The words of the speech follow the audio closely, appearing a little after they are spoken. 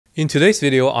In today's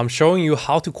video, I'm showing you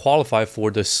how to qualify for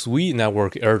the Sui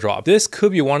network airdrop. This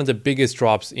could be one of the biggest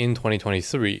drops in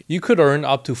 2023. You could earn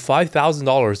up to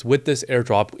 $5,000 with this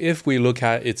airdrop if we look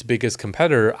at its biggest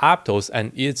competitor, Aptos,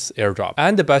 and its airdrop.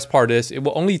 And the best part is, it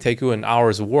will only take you an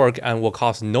hour's work and will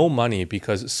cost no money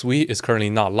because Sui is currently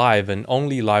not live and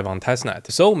only live on testnet.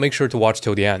 So make sure to watch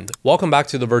till the end. Welcome back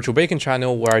to the Virtual Bacon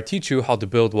channel, where I teach you how to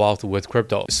build wealth with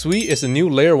crypto. Sui is a new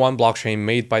layer 1 blockchain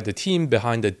made by the team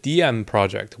behind the DM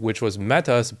project, which was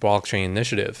Meta's blockchain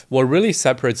initiative. What really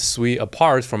separates Sui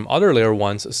apart from other layer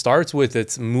 1s starts with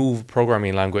its Move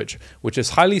programming language, which is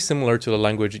highly similar to the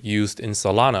language used in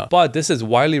Solana, but this is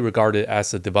widely regarded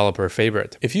as a developer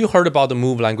favorite. If you heard about the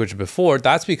Move language before,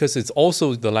 that's because it's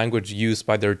also the language used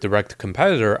by their direct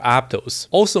competitor, Aptos.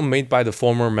 Also made by the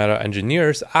former Meta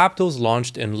engineers, Aptos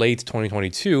launched in late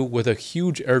 2022 with a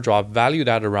huge airdrop valued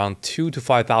at around $2,000 to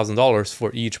 $5,000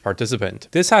 for each participant.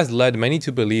 This has led many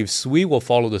to believe Sui will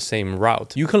follow the same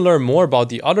route. You can learn more about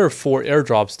the other 4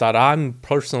 airdrops that I'm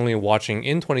personally watching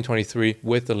in 2023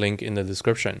 with the link in the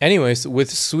description. Anyways, with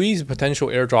Sui's potential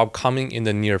airdrop coming in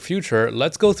the near future,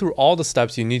 let's go through all the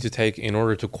steps you need to take in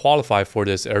order to qualify for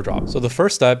this airdrop. So the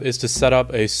first step is to set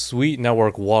up a Sui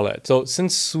network wallet. So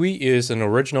since Sui is an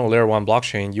original layer 1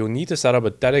 blockchain, you'll need to set up a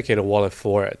dedicated wallet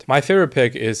for it. My favorite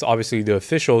pick is obviously the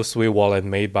official Sui wallet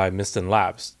made by Mysten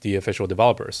Labs, the official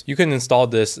developers. You can install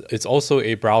this. It's also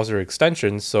a browser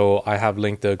extension, so I have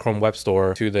linked the Chrome Web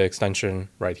Store to the extension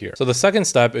right here. So the second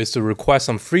step is to request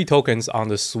some free tokens on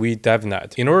the Sui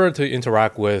DevNet. In order to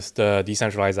interact with the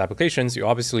decentralized applications, you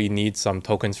obviously need some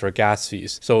tokens for gas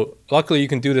fees. So luckily you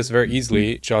can do this very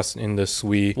easily just in the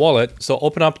Sui wallet. So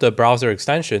open up the browser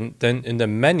extension, then in the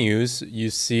menus, you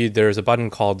see there's a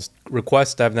button called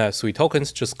Request DevNet Sui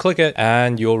Tokens. Just click it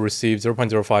and you'll receive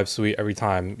 0.05 Sui every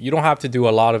time. You don't have to do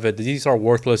a lot of it. These are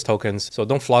worthless tokens, so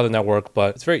don't flood the network,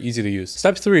 but it's very easy to use.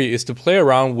 Step 3 is to play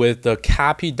around with the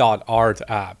Capy Art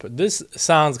app. This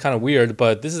sounds kind of weird,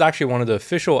 but this is actually one of the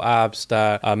official apps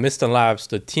that Mysten Labs,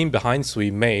 the team behind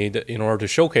Sui, made in order to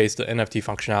showcase the NFT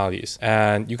functionalities.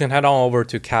 And you can head on over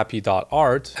to Capy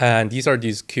Art, and these are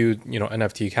these cute,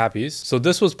 NFT cappies. So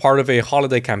this was part of a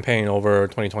holiday campaign over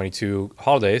 2022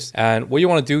 holidays. And what you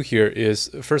want to do here is,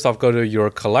 first off, go to your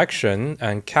collection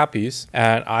and cappies.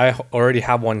 And I already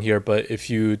have one here, but if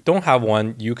you don't have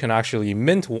one, you can actually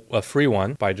mint a free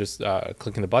one by just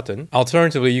clicking the button.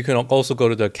 Alternatively, you can also go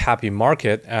to the Capy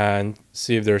market and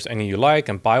see if there's any you like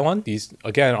and buy one. These,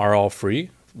 again, are all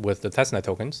free with the testnet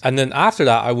tokens. And then after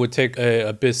that, I would take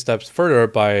a bit steps further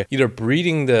by either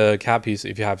breeding the cappies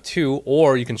if you have 2,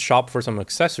 or you can shop for some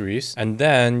accessories, and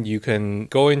then you can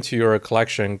go into your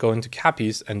collection, go into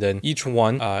cappies, and then each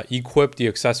one equip the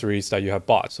accessories that you have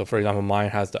bought. So for example,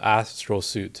 mine has the Astro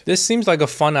suit. This seems like a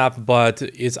fun app, but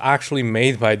it's actually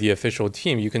made by the official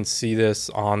team. You can see this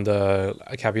on the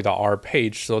Capy.art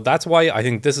page. So that's why I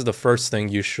think this is the first thing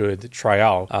you should try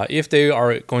out. If they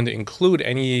are going to include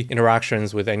any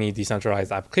interactions with any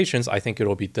decentralized applications, I think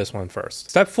it'll be this one first.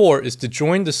 Step 4 is to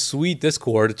join the Sui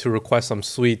Discord to request some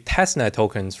Sui testnet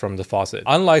tokens from the faucet.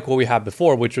 Unlike what we had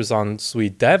before, which was on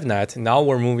Sui DevNet, now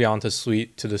we're moving on to the Sui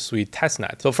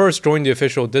testnet. So first, join the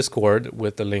official Discord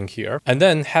with the link here, and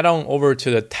then head on over to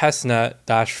the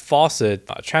testnet-faucet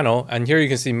channel, and here you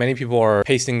can see many people are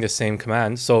pasting the same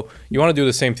command. So you want to do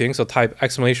the same thing. So type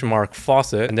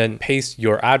 !faucet and then paste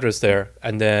your address there,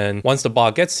 and then once the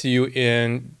bot gets to you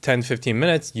in 10-15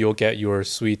 minutes, you'll get your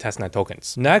Sui testnet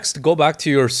tokens. Next, go back to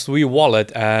your Sui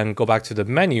wallet and go back to the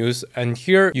menus, and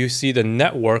here you see the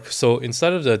network. So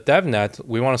instead of the DevNet,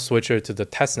 we want to switch it to the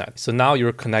testnet. So now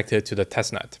you're connected to the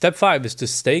testnet. Step 5 is to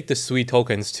stake the Sui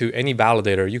tokens to any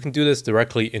validator. You can do this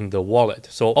directly in the wallet.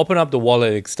 So open up the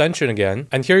wallet extension again,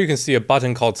 and here you can see a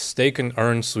button called Stake and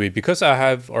Earn Sui. Because I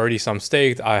have already some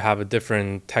staked, I have a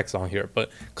different text on here, but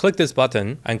click this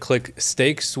button and click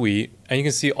Stake Sui, and you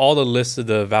can see all the list of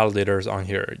the validators on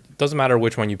here. It doesn't matter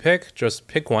which one you pick, just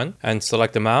pick one and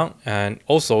select amount. And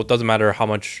also it doesn't matter how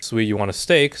much Sui you want to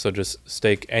stake, so just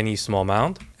stake any small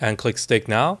amount and click stake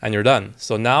now, and you're done.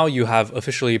 So now you have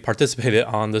officially participated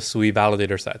on the Sui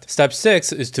validator set. Step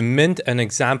 6 is to mint an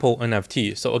example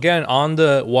NFT. So again, on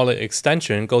the wallet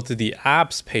extension, go to the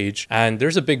apps page, and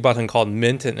there's a big button called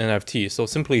mint an NFT. So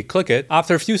simply click it.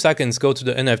 After a few seconds, go to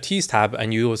the NFTs tab,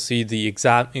 and you will see the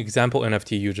exact example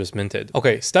NFT you just minted. minted.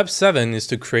 Okay, step 7 is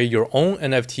to create your own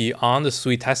NFT on the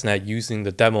Sui testnet using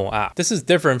the demo app. This is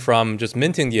different from just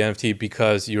minting the NFT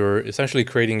because you're essentially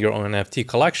creating your own NFT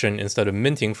collection instead of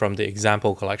minting from the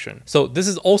example collection. So this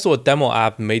is also a demo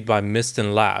app made by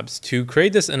Miston Labs. To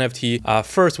create this NFT,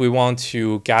 first we want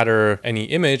to gather any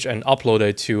image and upload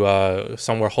it to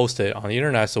somewhere hosted on the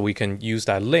internet so we can use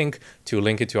that link to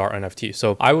link it to our NFT.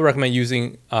 So I would recommend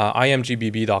using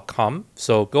imgbb.com.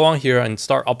 So go on here and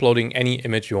start uploading any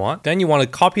image you want. Then you want to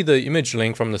copy the image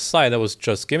link from the site that was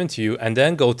just given to you and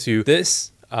then go to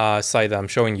this site that I'm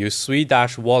showing you,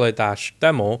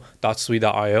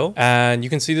 sui-wallet-demo.sui.io. And you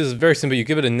can see this is very simple. You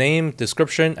give it a name,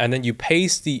 description, and then you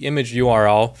paste the image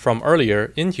URL from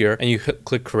earlier in here and you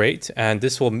click create, and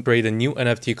this will create a new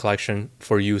NFT collection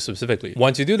for you specifically.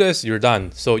 Once you do this, you're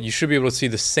done. So you should be able to see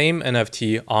the same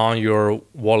NFT on your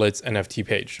wallet's NFT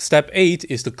page. Step 8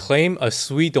 is to claim a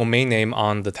Sui domain name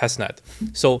on the testnet.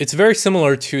 So it's very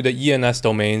similar to the ENS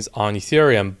domains on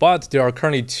Ethereum, but there are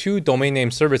currently 2 domain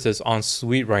name services on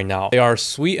Sui right now. They are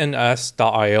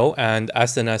SNS.io and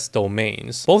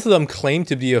SNS.domains. Both of them claim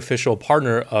to be official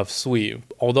partner of Sui,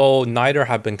 although neither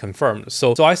have been confirmed.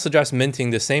 So I suggest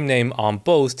minting the same name on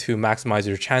both to maximize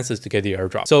your chances to get the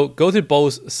airdrop. So go to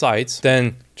both sites,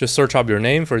 then just search up your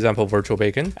name, for example, Virtual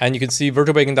Bacon, and you can see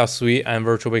virtualbacon.sui and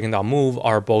virtualbacon.move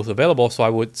are both available. So I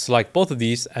would select both of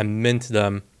these and mint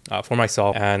them for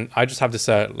myself, and I just have to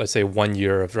set, let's say, 1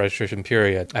 year of registration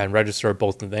period and register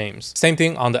both the names. Same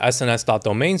thing on the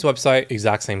SNS.domains website,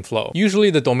 exact same flow.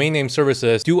 Usually the domain name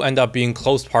services do end up being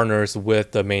close partners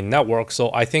with the main network,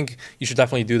 so I think you should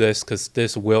definitely do this because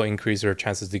this will increase your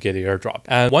chances to get the airdrop.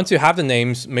 And once you have the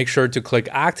names, make sure to click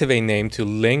activate name to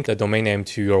link the domain name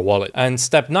to your wallet. And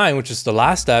step 9, which is the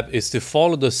last step, is to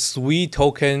follow the Sui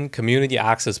token community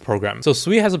access program. So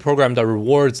Sui has a program that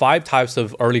rewards 5 types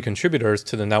of early contributors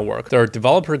to the network. There are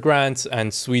developer grants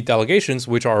and Sui delegations,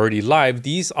 which are already live.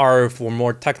 These are for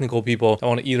more technical people that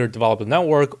want to either develop a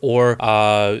network or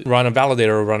run a validator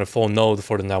or run a full node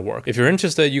for the network. If you're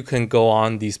interested, you can go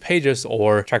on these pages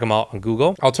or check them out on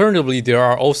Google. Alternatively, there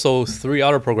are also 3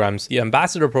 other programs: the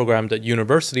ambassador program, the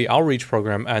university outreach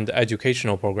program, and the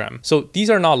educational program. So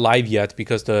these are not live yet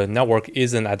because the network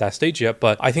isn't at that stage yet,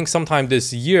 but I think sometime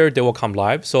this year they will come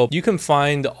live. So you can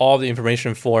find all the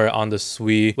information for it on the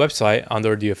Sui website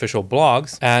under the official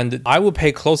blogs, and I will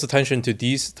pay close attention to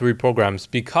these 3 programs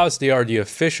because they are the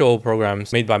official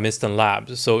programs made by Miston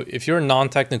Labs. So if you're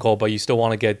non-technical but you still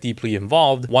want to get deeply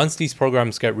involved, once these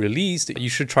programs get released, you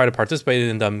should try to participate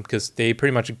in them because they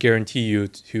pretty much guarantee you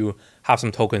to have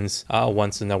some tokens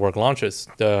once the network launches.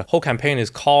 The whole campaign is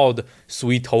called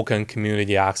Sui Token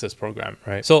Community Access Program,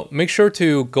 right? So make sure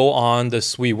to go on the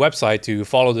Sui website to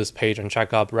follow this page and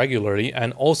check up regularly,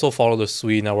 and also follow the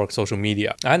Sui network social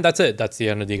media. And that's it. That's the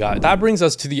end of the guide. That brings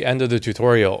us to the end of the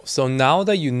tutorial. So now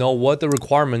that you know what the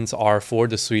requirements are for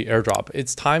the Sui airdrop,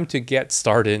 it's time to get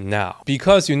started now,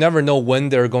 because you never know when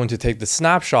they're going to take the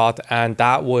snapshot, and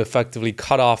that will effectively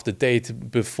cut off the date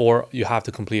before you have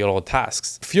to complete all the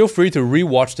tasks. Feel free to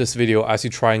rewatch this video as you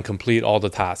try and complete all the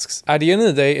tasks. At the end of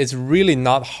the day, it's really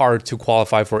not hard to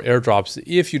qualify for airdrops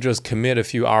if you just commit a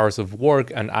few hours of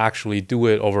work and actually do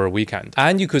it over a weekend.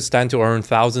 And you could stand to earn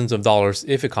thousands of dollars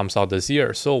if it comes out this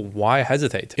year, so why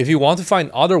hesitate? If you want to find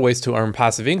other ways to earn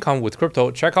passive income with crypto,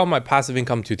 check out my passive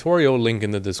income tutorial, link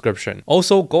in the description.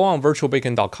 Also, go on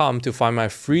virtualbacon.com to find my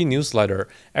free newsletter.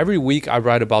 Every week I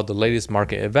write about the latest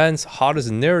market events,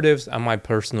 hottest narratives, and my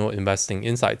personal investing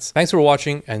insights. Thanks for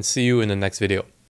watching, and see you in the next video.